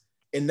stocks.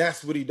 And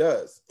that's what he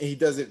does. And he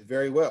does it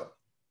very well.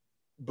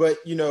 But,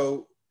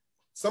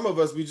 some of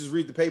us, we just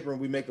read the paper and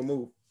we make a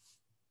move.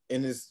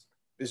 And it's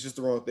just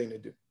the wrong thing to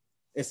do,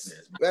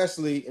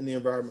 especially in the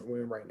environment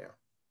we're in right now.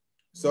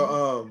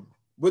 So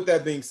with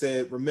that being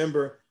said,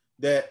 remember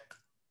that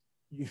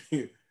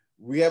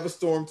we have a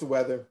storm to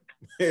weather.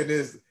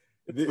 It's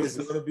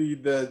going to be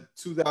the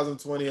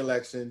 2020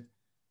 election.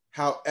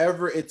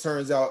 However it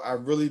turns out, I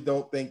really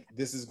don't think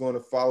this is going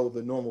to follow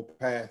the normal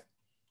path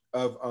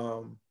of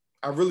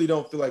I really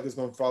don't feel like it's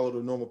going to follow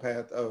the normal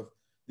path of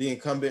the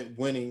incumbent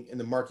winning and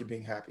the market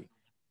being happy.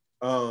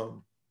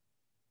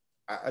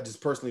 I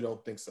just personally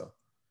don't think so.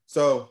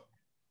 So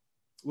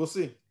we'll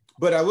see.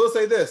 But I will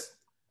say this.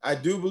 I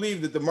do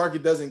believe that the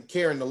market doesn't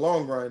care in the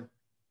long run,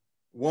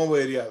 one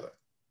way or the other.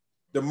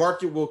 The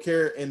market will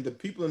care and the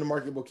people in the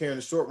market will care in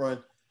the short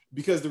run,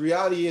 because the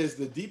reality is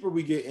the deeper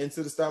we get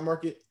into the stock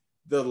market,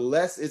 the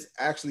less it's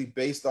actually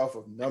based off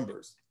of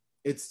numbers.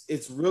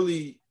 It's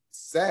really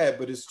sad,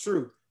 but it's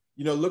true.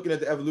 Looking at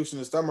the evolution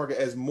of the stock market,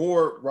 as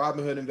more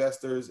Robinhood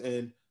investors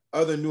and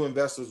other new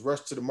investors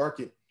rush to the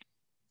market,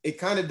 it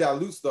kind of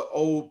dilutes the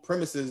old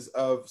premises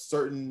of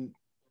certain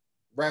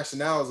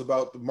rationales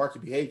about the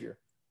market behavior,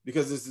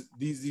 because it's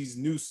these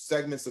new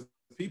segments of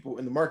people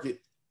in the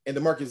market, and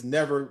the market's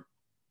never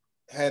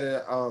had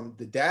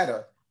the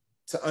data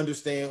to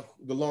understand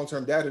the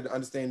long-term data to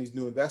understand these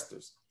new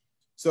investors.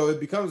 So it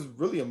becomes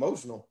really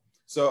emotional.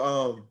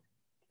 So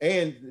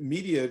and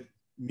media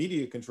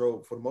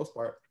control for the most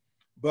part,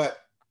 but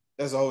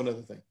that's a whole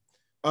nother thing.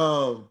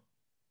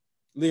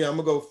 Leah, I'm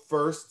gonna go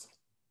first.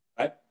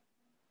 All right.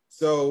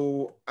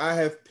 So I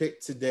have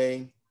picked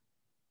today.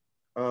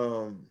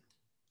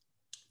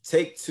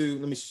 Take two.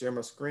 Let me share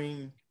my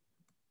screen.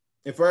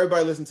 And for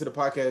everybody listening to the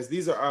podcast,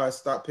 these are our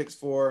stock picks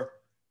for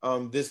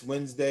this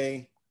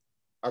Wednesday,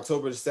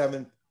 October the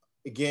 7th.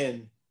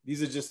 Again,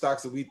 these are just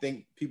stocks that we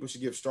think people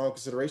should give strong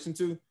consideration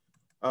to.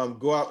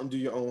 Go out and do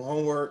your own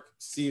homework,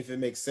 see if it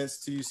makes sense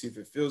to you, see if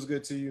it feels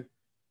good to you.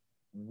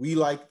 We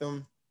like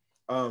them.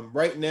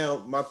 Right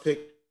now, my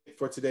pick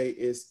for today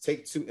is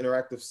Take-Two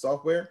Interactive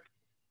Software,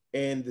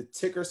 and the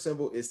ticker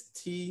symbol is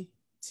TTWO.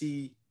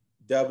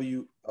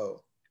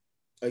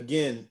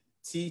 Again,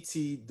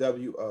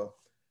 TTWO.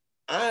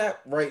 I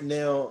right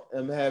now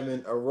am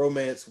having a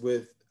romance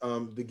with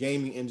the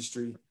gaming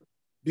industry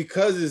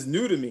because it's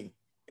new to me,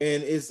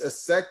 and it's a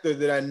sector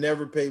that I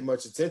never paid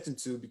much attention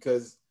to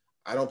because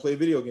I don't play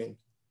video games.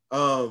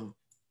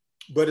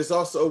 But it's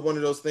also one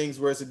of those things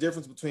where it's a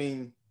difference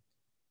between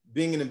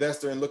being an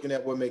investor and looking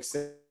at what makes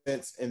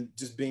sense and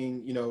just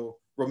being,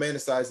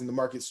 romanticizing the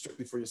market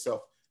strictly for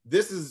yourself.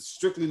 This is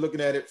strictly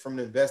looking at it from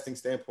an investing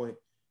standpoint.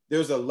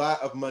 There's a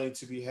lot of money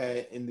to be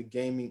had in the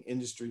gaming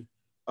industry.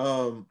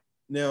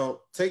 Now,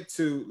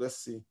 Take-Two, let's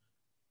see.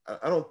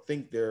 I don't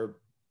think they're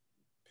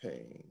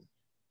paying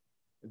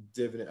a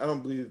dividend. I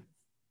don't believe.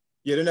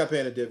 Yeah, they're not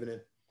paying a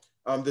dividend.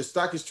 The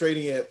stock is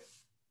trading at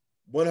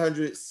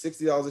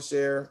 $160 a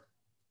share.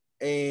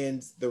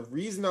 And the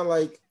reason I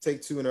like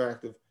Take-Two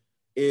Interactive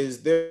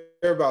is they're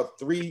about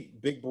three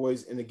big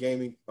boys in the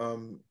gaming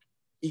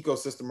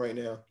ecosystem right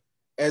now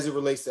as it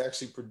relates to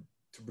actually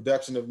to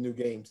production of new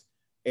games.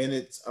 And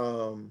it's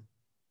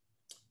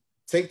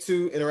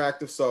Take-Two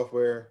Interactive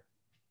Software,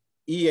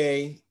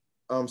 EA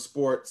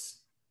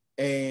Sports,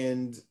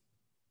 and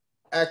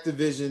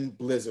Activision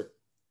Blizzard.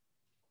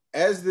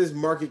 As this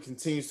market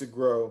continues to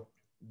grow,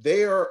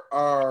 there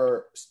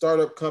are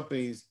startup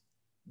companies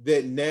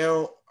that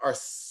now are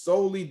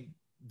solely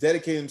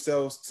dedicating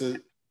themselves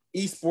to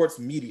esports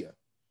media.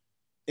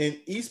 And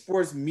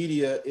esports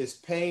media is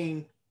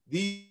paying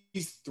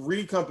these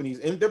three companies,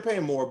 and they're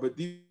paying more, but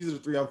these are the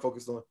three I'm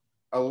focused on,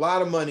 a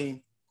lot of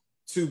money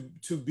to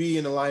be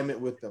in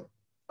alignment with them.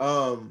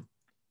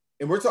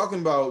 And we're talking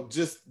about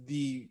just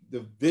the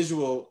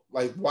visual,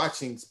 like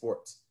watching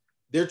sports.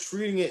 They're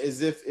treating it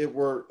as if it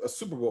were a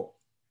Super Bowl,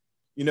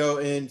 and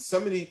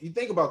you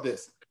think about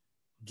this,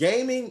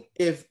 gaming,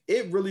 if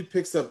it really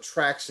picks up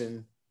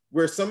traction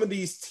where some of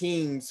these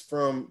teams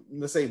from,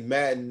 let's say,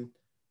 Madden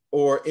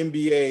or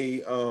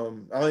NBA, I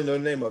don't even know the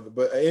name of it,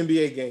 but an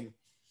NBA game,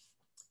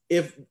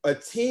 if a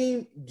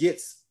team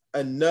gets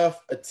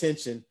enough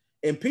attention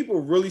and people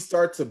really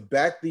start to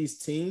back these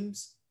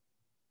teams,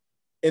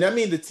 and I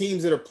mean the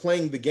teams that are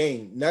playing the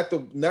game, not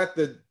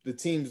the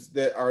teams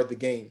that are the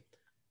game,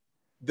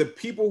 the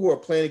people who are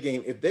playing the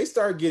game, if they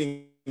start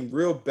getting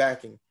real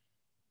backing,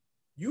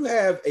 you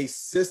have a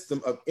system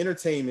of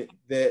entertainment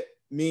that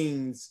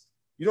means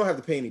you don't have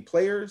to pay any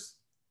players.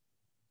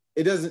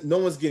 No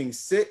one's getting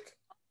sick.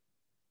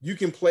 You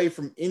can play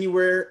from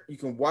anywhere. You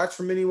can watch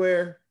from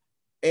anywhere.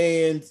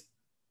 And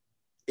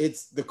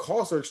the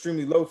costs are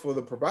extremely low for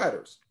the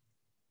providers.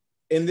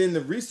 And then the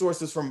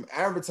resources from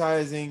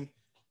advertising,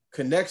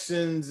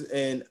 connections,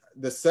 and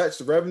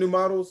the revenue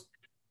models,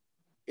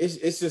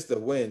 it's just a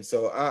win.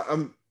 So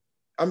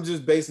I'm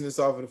just basing this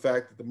off of the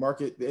fact that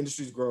the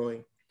industry is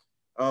growing.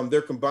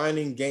 They're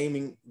combining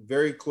gaming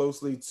very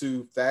closely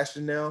to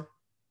fashion now.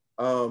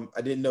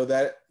 I didn't know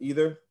that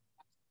either.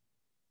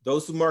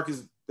 Those two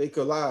markets, they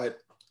collide.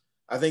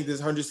 I think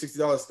this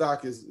 $160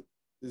 stock is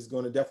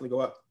going to definitely go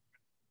up.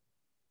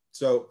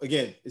 So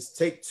again, it's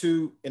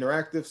Take-Two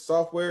Interactive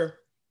Software.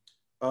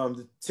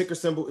 The ticker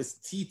symbol is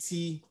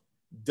TTWO,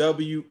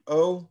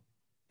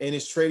 and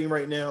it's trading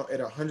right now at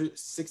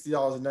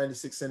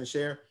 $160.96 a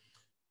share.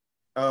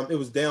 It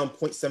was down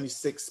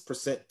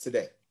 0.76%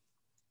 today.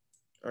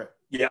 All right.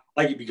 Yeah,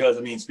 I like it because,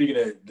 speaking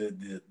of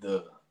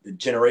the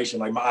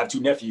generation, I have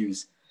two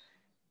nephews,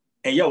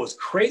 and it's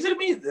crazy to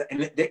me.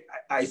 And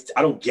I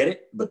don't get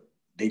it, but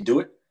they do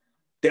it.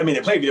 They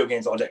play video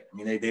games all day.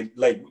 They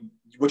like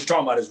what you're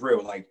talking about is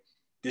real. Like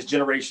this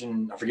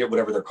generation, I forget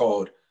whatever they're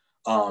called.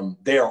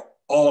 They are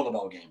all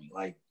about gaming,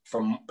 like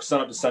from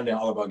sun up to sundown,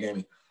 all about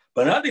gaming.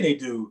 But another thing they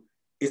do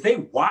is they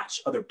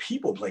watch other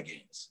people play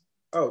games.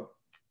 Oh,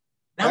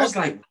 and I was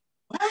like,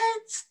 what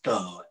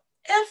the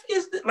F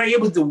is this? Like it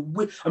was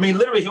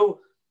literally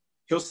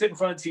he'll sit in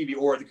front of the TV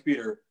or the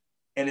computer,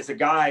 and it's a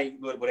guy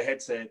with a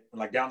headset,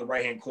 like down the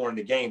right hand corner of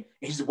the game,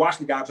 and he's just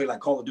watching the guy play like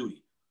Call of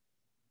Duty.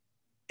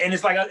 And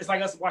it's like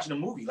us watching a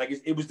movie. Like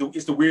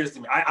it's the weirdest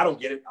thing. I don't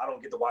get it. I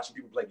don't get the watching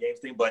people play games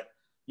thing, but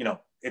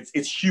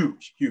it's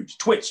huge.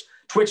 Twitch,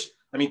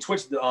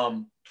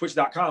 Twitch.com,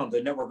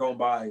 the network owned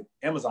by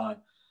Amazon,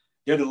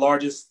 they're the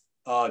largest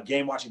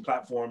game watching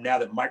platform now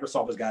that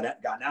Microsoft has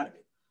gotten out of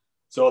it.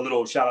 So a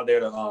little shout out there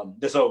to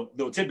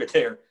little tidbit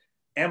there.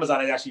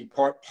 Amazon is actually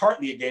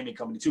partly a gaming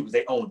company too, because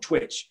they own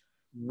Twitch,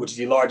 which is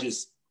the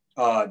largest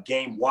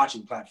game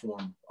watching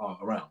platform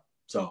around.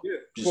 So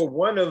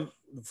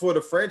for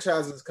the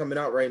franchises coming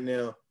out right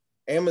now,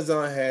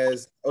 Amazon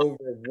has over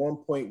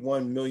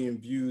 1.1 million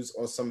views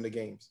on some of the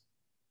games.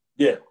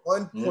 Yeah.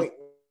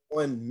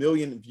 1.1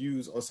 million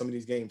views on some of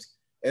these games.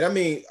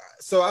 And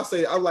so I'll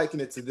say I liken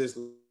it to this.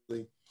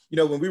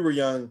 When we were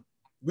young,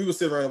 we would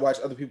sit around and watch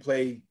other people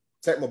play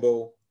Tecmo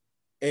Bowl.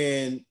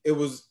 and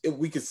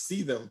we could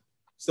see them.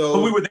 But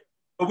So,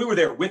 we were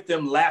there with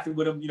them, laughing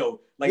with them. You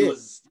know, like yeah. it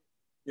was.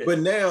 Yeah. But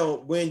now,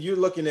 when you're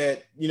looking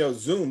at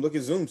Zoom, look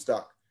at Zoom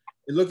stock,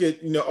 and look at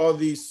all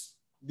these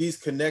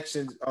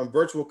connections,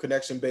 virtual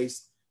connection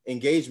based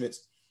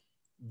engagements.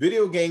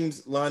 Video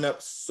games line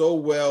up so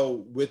well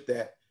with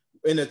that.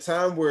 In a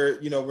time where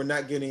we're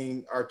not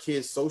getting our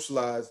kids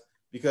socialized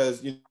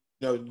because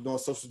doing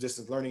social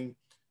distance learning,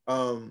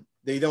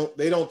 they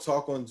don't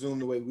talk on Zoom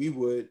the way we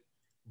would,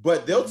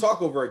 but they'll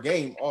talk over a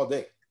game all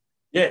day.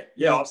 Yeah,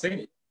 I've seen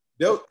it.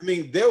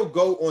 They'll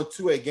go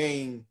onto a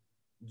game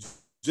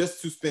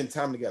just to spend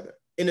time together.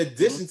 In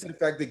addition to the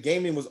fact that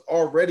gaming was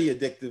already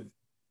addictive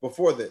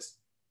before this.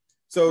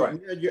 So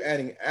now you're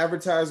adding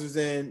advertisers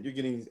in, you're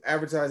getting these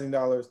advertising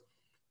dollars.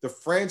 The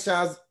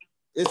franchise,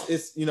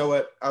 it's you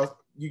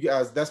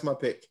guys, that's my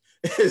pick.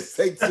 It's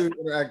Take-Two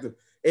Interactive.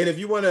 And if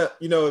you want to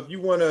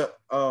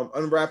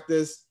unwrap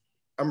this,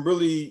 I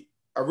really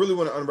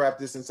want to unwrap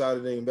this inside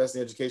of the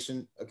Investing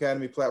Education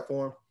Academy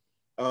platform.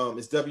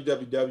 It's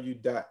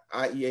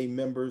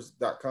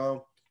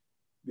www.ieamembers.com.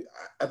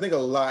 I think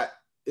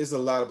there's a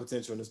lot of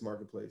potential in this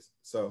marketplace.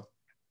 So,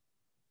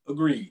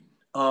 agreed.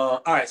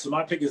 All right, so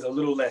my pick is a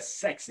little less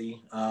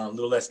sexy, a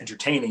little less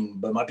entertaining,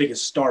 but my pick is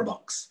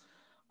Starbucks.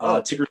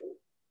 Ticker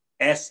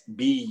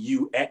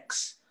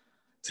SBUX.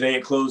 Today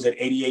it closed at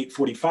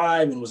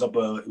 88.45 and was up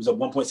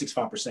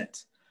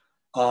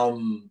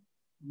 1.65%.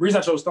 Reason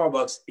I chose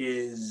Starbucks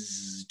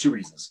is two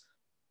reasons.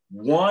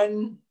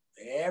 One,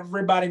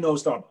 everybody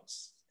knows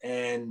Starbucks,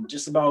 and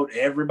just about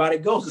everybody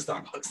goes to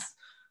Starbucks.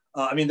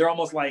 They're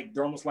almost like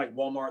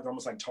Walmart. They're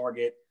almost like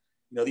Target.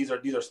 These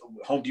are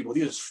Home Depot.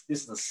 This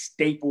is a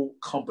staple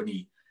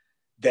company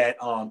that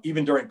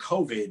even during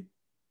COVID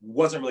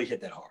wasn't really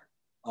hit that hard.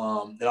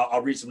 And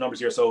I'll read some numbers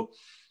here. So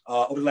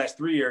over the last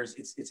 3 years,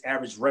 its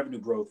average revenue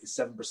growth is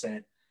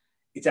 7%.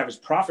 Its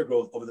average profit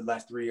growth over the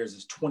last 3 years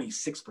is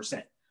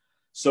 26%.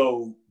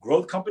 So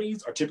growth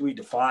companies are typically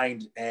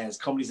defined as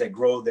companies that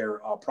grow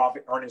their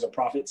earnings or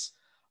profits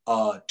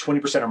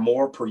 20% or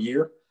more per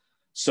year.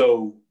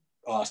 So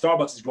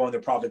Starbucks is growing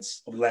their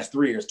profits over the last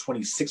 3 years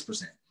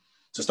 26%.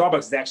 So Starbucks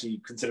is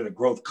actually considered a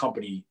growth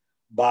company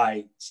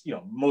by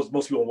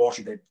most people on Wall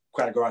Street that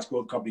categorize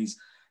growth companies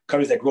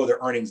that grow their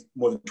earnings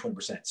more than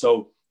 20%.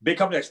 So big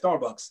company like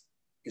Starbucks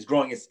is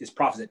growing its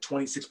profits at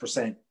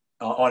 26%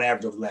 on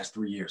average over the last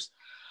 3 years.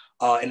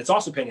 And it's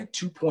also paying a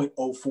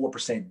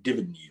 2.04%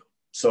 dividend yield.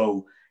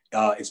 So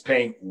it's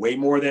paying way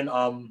more than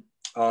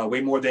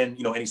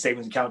any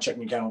savings account,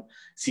 checking account,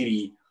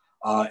 CD.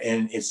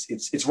 And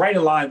it's right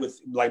in line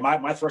with, like,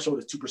 my threshold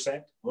is 2%.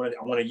 I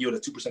want to yield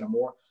at 2% or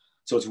more.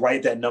 So it's right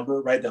at that number,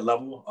 right at that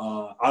level.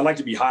 I'd like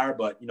to be higher,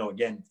 but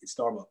again, it's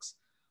Starbucks.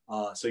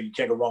 So you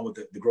can't go wrong with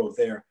the growth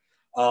there.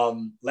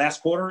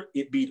 Last quarter,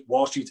 it beat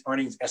Wall Street's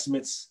earnings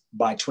estimates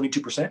by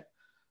 22%.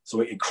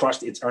 So it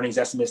crushed its earnings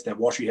estimates that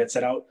Wall Street had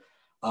set out.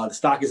 The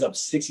stock is up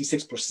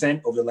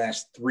 66% over the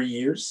last 3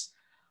 years.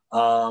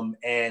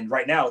 And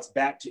right now it's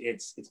back to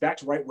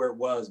right where it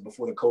was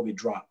before the COVID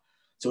drop.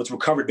 So it's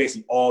recovered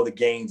basically all the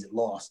gains it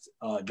lost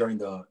during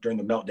the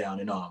meltdown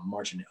in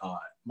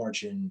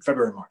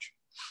February and March.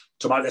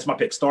 So that's my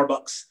pick.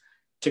 Starbucks,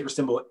 ticker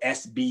symbol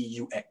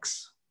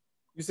SBUX.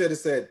 You said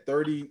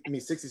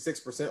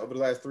 66% over the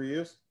last 3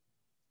 years?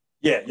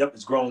 Yeah, yep.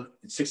 It's grown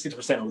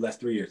 66% over the last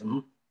 3 years. Mm-hmm.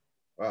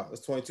 Wow,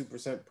 that's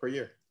 22% per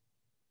year.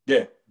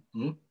 Yeah.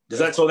 Mm-hmm.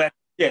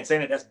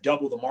 Saying that's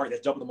double the market.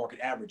 That's double the market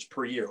average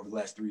per year over the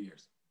last 3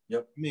 years.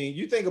 Yep.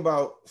 You think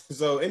about,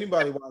 so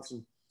anybody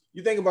watching,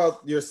 you think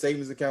about your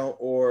savings account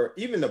or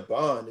even a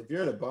bond. If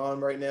you're in a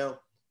bond right now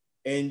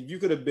and you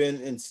could have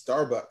been in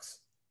Starbucks.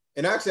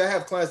 And actually, I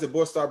have clients that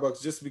bought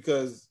Starbucks just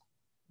because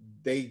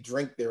they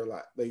drink there a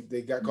lot.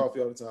 They got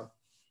coffee all the time.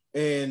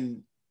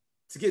 And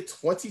to get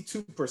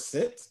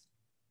 22%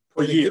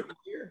 per year,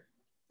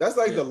 that's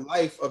like the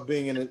life of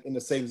being in a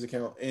savings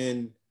account.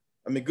 And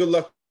good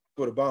luck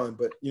with a bond,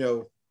 but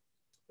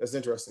that's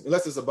interesting.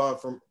 Unless it's a bond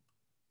from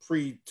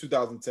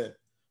pre-2010.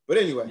 But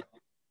anyway,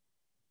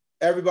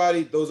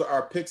 everybody, those are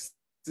our picks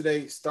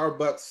today.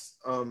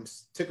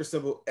 Starbucks, ticker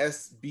symbol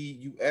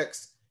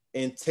SBUX,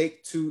 and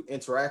Take-Two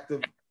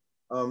Interactive.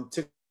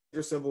 Ticker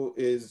symbol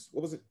is,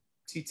 what was it?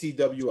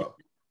 TTWO.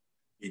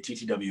 Yeah,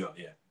 TTWO,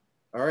 yeah.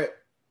 All right.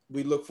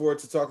 We look forward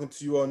to talking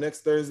to you all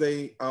next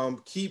Thursday.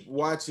 Keep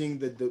watching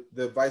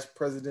the vice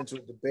presidential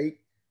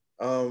debate.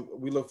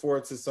 We look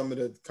forward to some of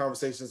the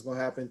conversations that's going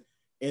to happen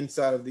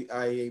inside of the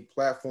IEA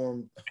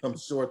platform, I'm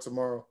sure,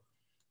 tomorrow.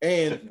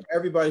 And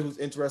everybody who's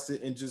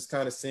interested in just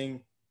kind of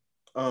seeing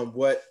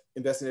what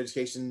Investing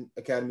Education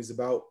Academy is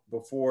about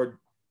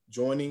before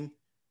joining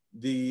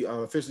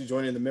officially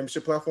joining the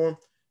membership platform,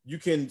 you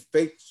can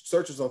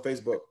search us on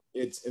Facebook.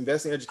 It's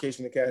Investing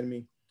Education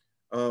Academy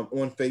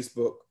on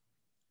Facebook.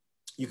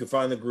 You can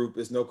find the group.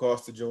 It's no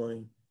cost to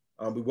join.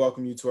 We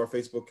welcome you to our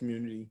Facebook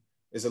community.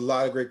 There's a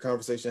lot of great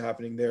conversation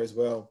happening there as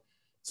well.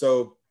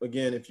 So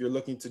again, if you're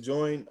looking to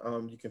join,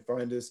 you can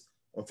find us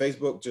on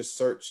Facebook. Just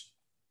search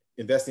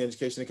Investing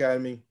Education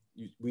Academy.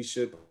 We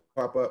should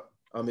pop up.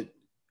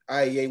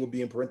 IEA will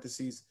be in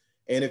parentheses.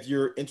 And if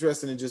you're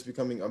interested in just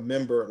becoming a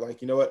member,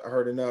 like, you know what, I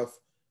heard enough.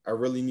 I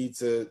really need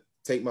to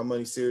take my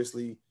money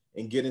seriously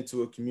and get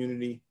into a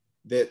community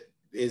that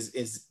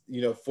is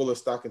full of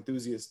stock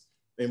enthusiasts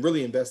and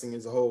really investing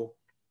as a whole.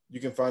 You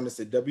can find us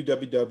at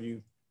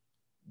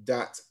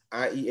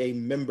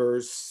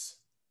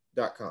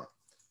www.ieamembers.com.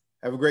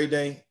 Have a great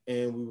day,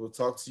 and we will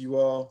talk to you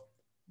all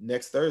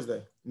next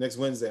Wednesday, 9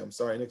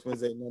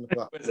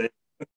 o'clock.